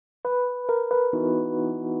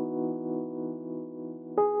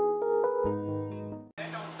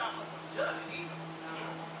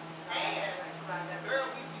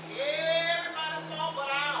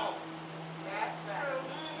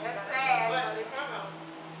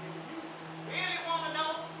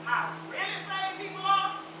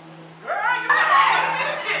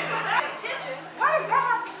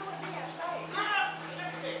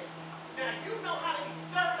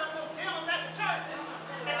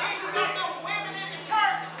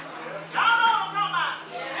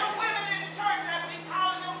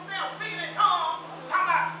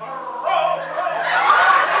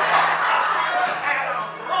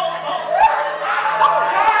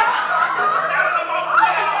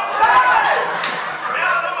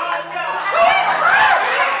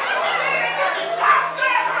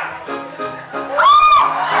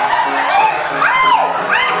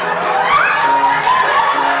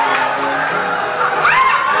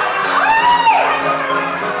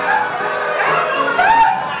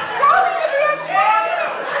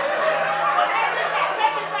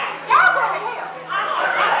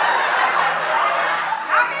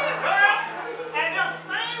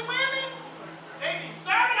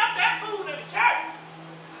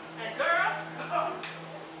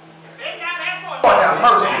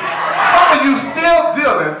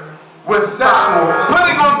sexual,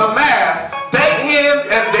 putting on the mask, day in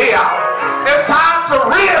and day out. It's time to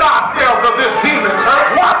rid ourselves of this demon, church,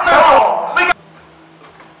 once and all.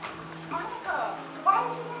 Monica, why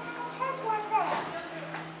did you get out of church like that?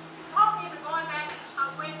 You talked me into going back. I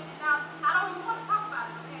went, and now I don't even want to talk about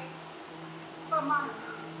it, okay? But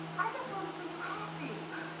Monica, I just want to see you happy.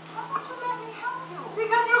 Why won't you let me help you?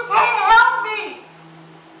 Because you can't.